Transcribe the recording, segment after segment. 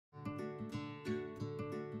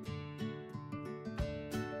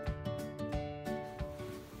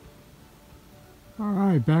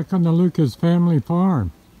Alright, back on the Lucas family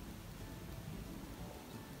farm.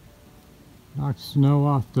 Knocked snow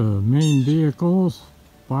off the main vehicles,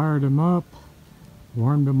 fired them up,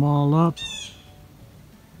 warmed them all up.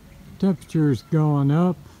 Temperature's going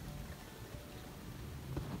up.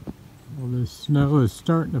 Well, this snow is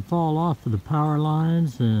starting to fall off of the power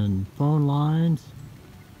lines and phone lines.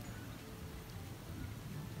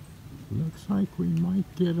 Looks like we might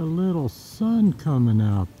get a little sun coming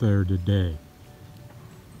out there today.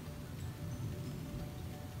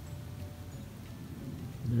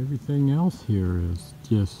 Everything else here is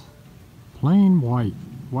just plain white.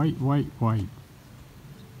 White, white, white.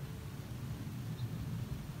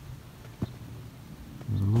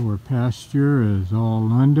 The lower pasture is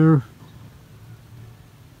all under.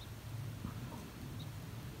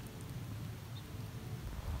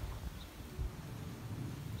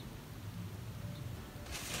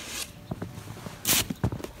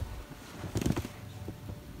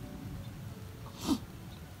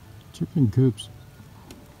 Chicken coops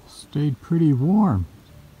stayed pretty warm.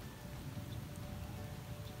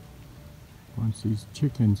 Once these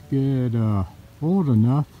chickens get old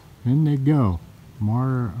enough, in they go.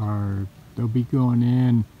 They'll be going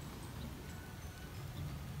in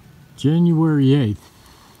January 8th.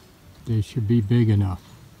 They should be big enough.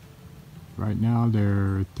 Right now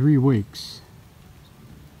they're 3 weeks.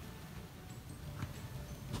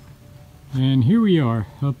 And here we are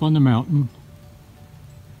up on the mountain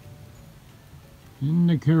in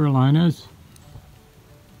the Carolinas.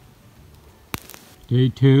 Day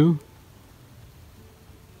 2.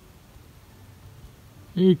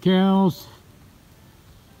 Hey cows.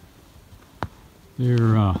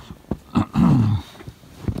 They're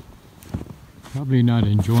probably not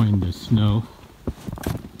enjoying the snow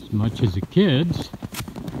as much as the kids.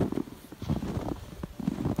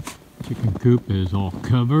 Chicken coop is all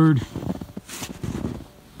covered.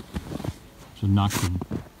 So knock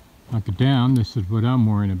it down. This is what I'm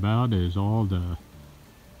worrying about, is all the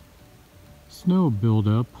snow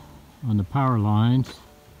buildup on the power lines,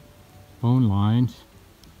 phone lines.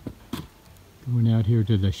 Going out here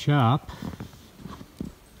to the shop,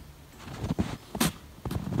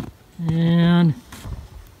 and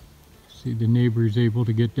see the neighbors able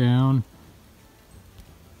to get down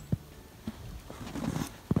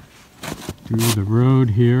through the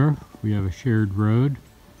road here. We have a shared road.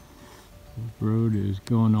 The road is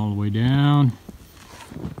going all the way down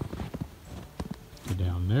to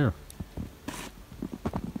down there.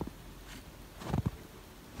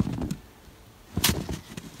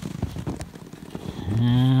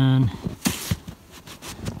 And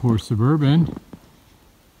of course Suburban,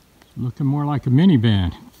 looking more like a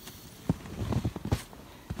minivan.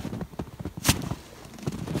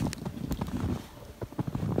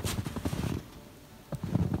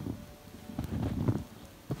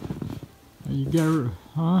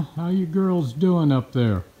 How you girls doing up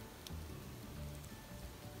there?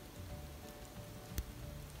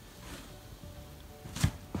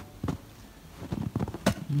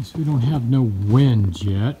 At least we don't have no winds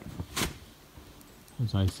yet.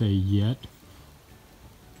 As I say, yet.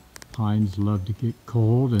 Pines love to get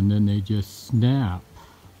cold and then they just snap.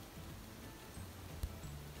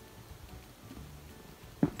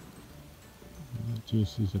 That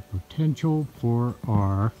just is a potential for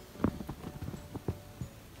our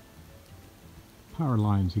power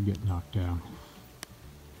lines to get knocked down.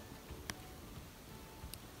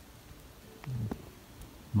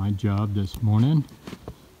 My job this morning,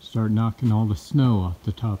 start knocking all the snow off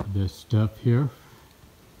the top of this stuff here.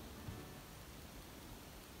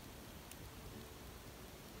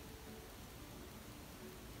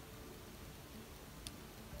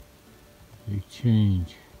 Big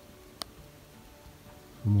change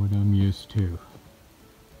from what I'm used to.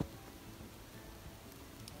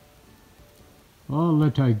 I'll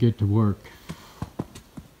let I get to work.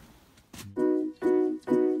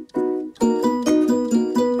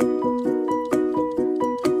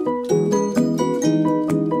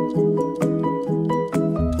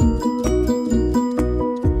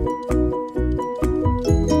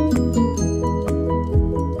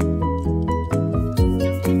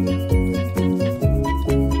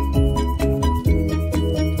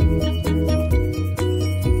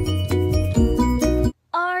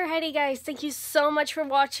 Guys, thank you so much for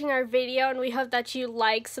watching our video, and we hope that you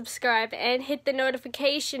like, subscribe, and hit the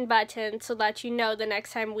notification button so that you know the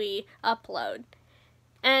next time we upload.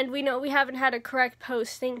 And we know we haven't had a correct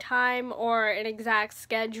posting time or an exact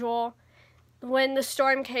schedule. When the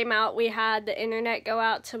storm came out, we had the internet go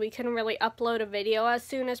out, so we couldn't really upload a video as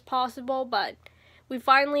soon as possible, but we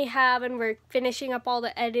finally have, and we're finishing up all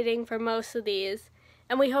the editing for most of these.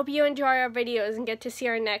 And we hope you enjoy our videos and get to see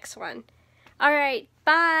our next one. Alright,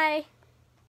 bye!